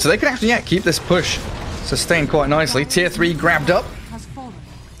healing ward, so they can actually, keep this push sustained quite nicely. Tier 3 grabbed up. Has fallen.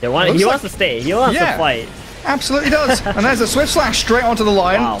 He wants to stay. He wants to fight. Absolutely does. And there's a swift slash straight onto the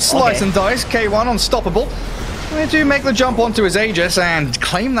line. Wow, Slice and dice. K1 unstoppable. They do make the jump onto his Aegis and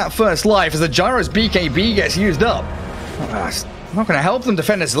claim that first life as the Gyro's BKB gets used up. That's not going to help them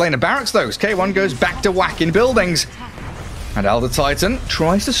defend this lane of barracks, though. K1 goes back to whacking buildings. And Elder Titan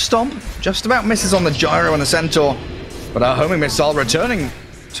tries to stomp. Just about misses on the Gyro and the Centaur. But our homing missile returning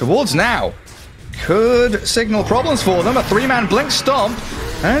towards now could signal problems for them. A 3-man blink stomp.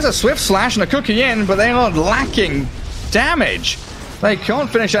 There's a swift slash and a cookie in, but they are lacking damage. They can't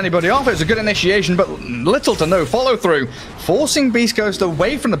finish anybody off. It was a good initiation, but little to no follow-through, forcing Beast Coast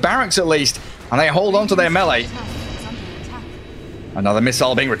away from the barracks at least, and they hold on to their melee. Another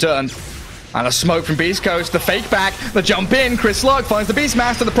missile being returned. And a smoke from Beast Coast, the fake back, the jump in, Chris Luck finds the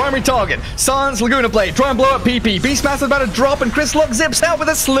Beastmaster, the primary target. Silence, Laguna Blade, try and blow up PP. Beastmaster's about to drop, and Chris Luck zips out with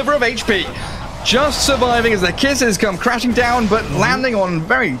a sliver of HP. Just surviving as the kisses come crashing down, but landing on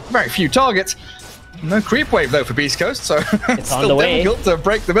very, very few targets. No creep wave, though, for Beast Coast, so it's still difficult to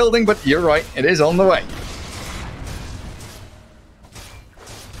break the building, but you're right, it is on the way.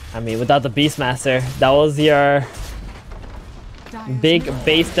 I mean, without the Beastmaster, that was your big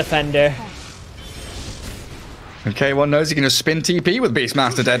base defender. And K1 knows he can just spin TP with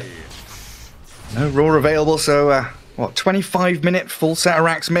Beastmaster dead. No roar available, so, 25-minute full set of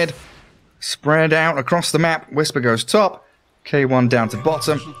racks mid. Spread out across the map. Whisper goes top. K1 down to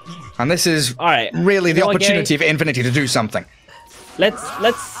bottom. And this is really the opportunity for Infinity to do something. Let's...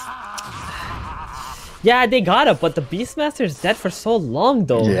 Yeah, they got it, but the Beastmaster is dead for so long,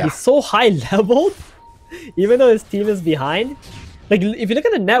 though. Yeah. He's so high-leveled, even though his team is behind. Like, if you look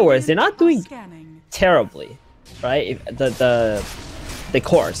at the networks, they're not doing terribly, right? The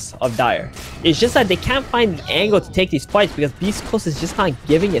course of Dire. It's just that they can't find the angle to take these fights because Beast Coast is just not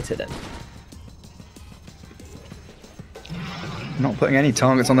giving it to them. Not putting any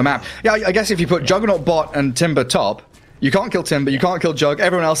targets on the map. Yeah, I guess if you put Juggernaut bot and Timber top, you can't kill Timber, you can't kill Jug,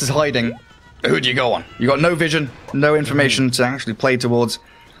 everyone else is hiding. Who do you go on? You got no vision, no information to actually play towards.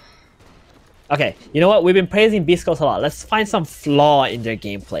 Okay, you know what? We've been praising Beast Coast a lot. Let's find some flaw in their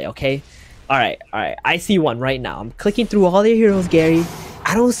gameplay, okay? Alright. I see one right now. I'm clicking through all their heroes, Gary.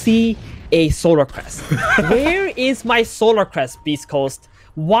 I don't see a Solar Crest. Where is my Solar Crest, Beast Coast?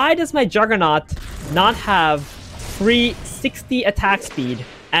 Why does my Juggernaut not have free 60 attack speed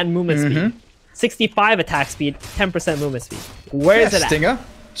and movement speed? 65 attack speed, 10% movement speed. Where is it at? Stinger,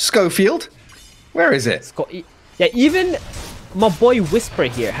 Schofield, where is it? Yeah, even my boy Whisper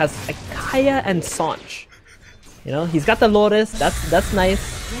here has Akaya and Sanch. You know, he's got the Lotus. That's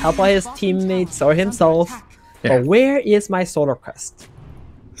nice. Help out his teammates or himself. Yeah. But where is my Solar Crest?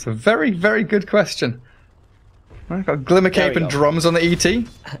 It's a very, very good question. I've got Glimmer Cape and drums on the ET.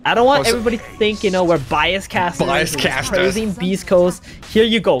 I don't want everybody to think, you know, we're bias casters. Bias casters. Praising Beast Coast. Here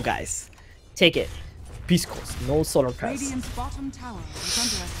you go, guys. Take it. Beast Coast. No Solar Crest.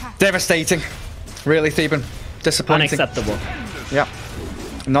 Devastating. Really, Theban. Disappointing. Unacceptable. Yep.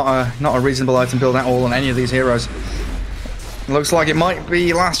 Not a reasonable item build at all on any of these heroes. Looks like it might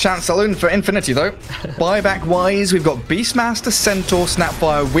be last chance saloon for Infinity, though. Buyback-wise, we've got Beastmaster, Centaur,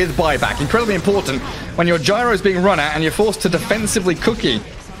 Snapfire with buyback. Incredibly important when your Gyro is being run at and you're forced to defensively cookie.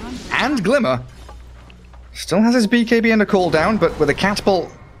 And Glimmer still has his BKB under cooldown, but with a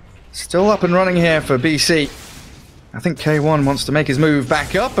catapult still up and running here for BC. I think K1 wants to make his move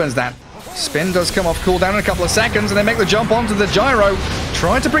back up as that spin does come off cooldown in a couple of seconds, and they make the jump onto the Gyro.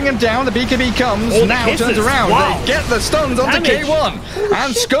 Trying to bring him down, the BKB comes, now turns around. Wow. They get the stuns onto K1,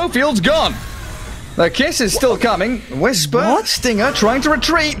 and Schofield's gone. The kiss is still coming. Whisper, Stinger trying to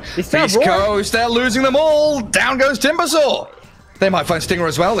retreat. Beast Coast, they're losing them all. Down goes Timbersaw. They might find Stinger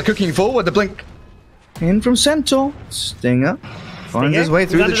as well. They're cooking forward. The blink in from Centaur. Stinger finds his way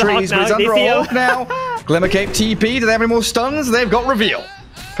through the trees, but he's under a hawk now. Glimmer Cape TP. Do they have any more stuns? They've got reveal.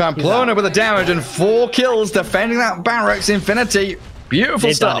 Pamplona with the damage and 4 kills defending that barracks. Infinity.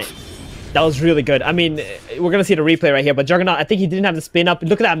 Beautiful stuff. That was really good. I mean, we're going to see the replay right here, but Juggernaut, I think he didn't have the spin up.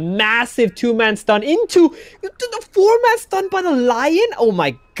 Look at that massive 2-man stun into the 4-man stun by the Lion. Oh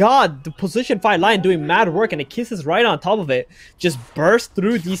my god, the position 5 Lion doing mad work, and the kiss is right on top of it. Just burst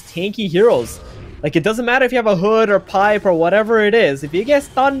through these tanky heroes. Like, it doesn't matter if you have a hood or pipe or whatever it is. If you get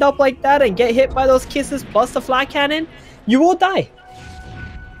stunned up like that and get hit by those kisses plus the flat cannon, you will die.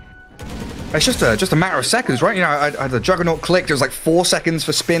 It's just a matter of seconds, right? You know, I had the Juggernaut clicked. It was like 4 seconds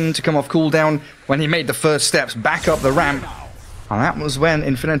for spin to come off cooldown when he made the first steps back up the ramp. And that was when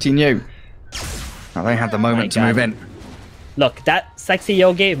Infinity knew. Now they had the moment to move in. Look, that Sexy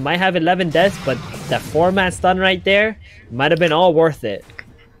Yogi might have 11 deaths, but that 4-man stun right there might have been all worth it.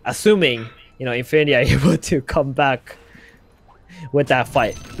 Assuming, you know, Infinity are able to come back with that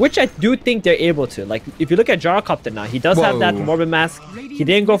fight, which I do think they're able to. Like, if you look at Gyrocopter now, he does have that Morbid Mask. He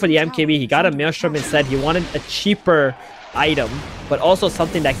didn't go for the MKB. He got a Maelstrom instead. He wanted a cheaper item, but also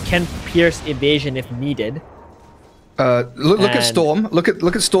something that can pierce evasion if needed. Look at Storm. Look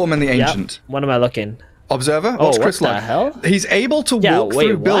at Storm in the Ancient. Yep. What am I looking? Observer. Oh, What's what Chris the like? hell? He's able to walk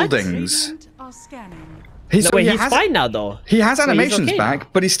through buildings. Radiant are scanning. He's fine now though. He has So he's animations okay back, now.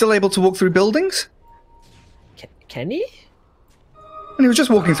 but he's still able to walk through buildings. Can he? And he was just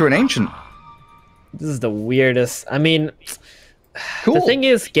walking through an Ancient. This is the weirdest. I mean, Cool. the thing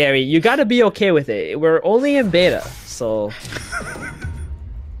is, Gary, you got to be okay with it. We're only in beta, so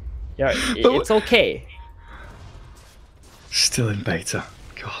yeah, it's okay. Still in beta.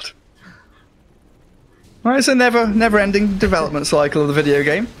 God. Alright, it's a never-ending development cycle of the video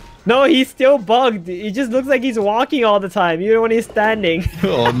game. No, he's still bugged. He just looks like he's walking all the time, even when he's standing.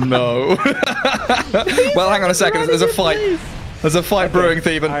 Oh no. Well, hang on a second. There's a fight. There's a fight brewing,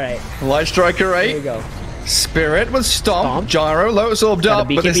 Theban. Alright. Light Striker 8. There you go. Spirit with Stomp. Gyro, Lotus Orbed Got a up,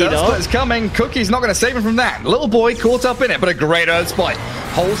 but this BKB Earth though. Split is coming. Cookie's not going to save him from that. Little boy caught up in it, but a great Earth Spike.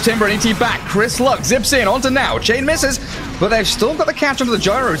 Holds Timber and ET back. Chris Luck zips in onto now. Chain misses, but they've still got the catch onto the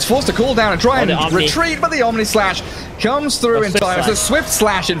Gyro. It's forced to cool down and try the and Omni. retreat, but the Omni Slash comes through in Swift time. It's a Slash. Swift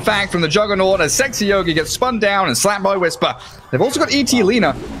Slash, in fact, from the Juggernaut as Sexy Yogi gets spun down and slapped by Whisper. They've also got ET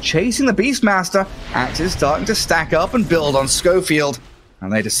Lena chasing the Beastmaster. Axes starting to stack up and build on Schofield.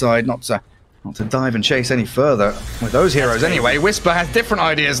 And they decide not to dive and chase any further with those heroes anyway. Whisper has different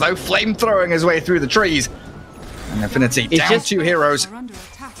ideas though, flame throwing his way through the trees. And Infinity It's down just- 2 heroes. Are under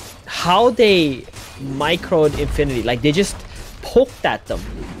attack. How they microed Infinity, like they just poked at them,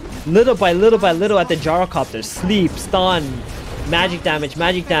 little by little by little at the Gyrocopter. Sleep, stun, magic damage,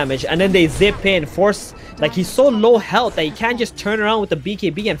 and then they zip in, force. Like, he's so low health that he can't just turn around with the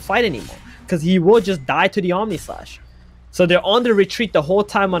BKB and fight anymore, because he will just die to the Omni Slash. So they're on the retreat the whole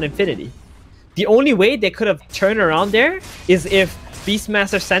time on Infinity. The only way they could have turned around there is if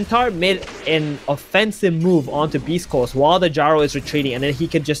Beastmaster Centaur made an offensive move onto Beast Coast while the Gyro is retreating, and then he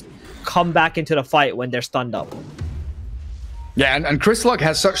could just come back into the fight when they're stunned up. Yeah, and Chris Luck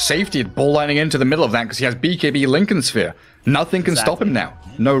has such safety ball lining into the middle of that because he has BKB Lincoln Sphere. Nothing can stop him now.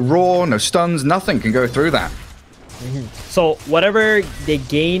 No Roar, no stuns, nothing can go through that. So whatever they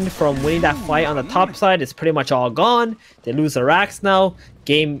gained from winning that fight on the top side is pretty much all gone. They lose the racks now.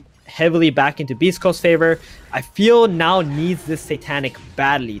 Game heavily back into Beast Coast's favor. I feel now needs this Satanic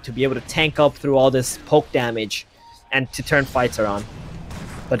badly to be able to tank up through all this poke damage and to turn fights around.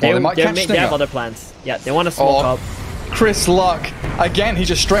 But Well, they might catch they Stinger. have other plans. Yeah, they want to smoke up. Chris Luck, again, he's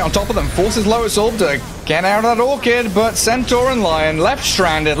just straight on top of them, forces Lotus Orb to get out of that Orchid, but Centaur and Lion left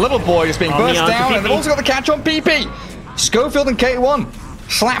stranded. Little boy just being Omni burst onto down, and they've PP. also got the catch on PP. Schofield and K1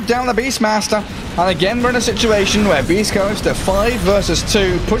 slap down the Beastmaster, and again we're in a situation where Beast Coast are 5 versus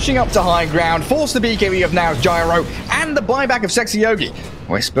 2, pushing up to high ground, force the BKB of now Gyro, and the buyback of Sexy Yogi.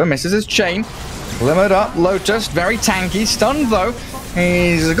 Whisper misses his chain, glimmered up, Lotus, very tanky, stunned though.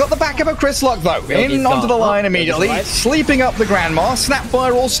 He's got the backup of Chris Luck though, Yogi's in onto the gone. line Oh, immediately, Yogi's alive. sleeping up the Grandma,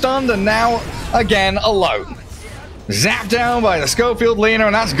 Snapfire all stunned, and now again alone. Zapped down by the Schofield Lena,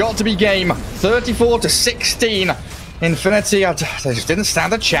 and that's got to be game. 34 to 16. Infinity, they just didn't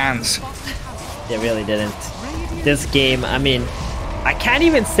stand a chance. They really didn't. This game, I mean, I can't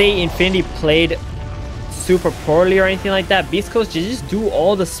even say Infinity played super poorly or anything like that. Beast Coast, you just do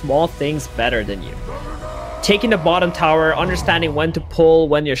all the small things better than you. Taking the bottom tower, understanding when to pull,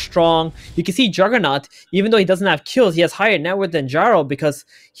 when you're strong. You can see Juggernaut, even though he doesn't have kills, he has higher net worth than Gyro because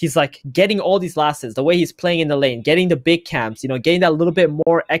he's like getting all these lasses, the way he's playing in the lane, getting the big camps, you know, getting that little bit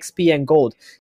more XP and gold.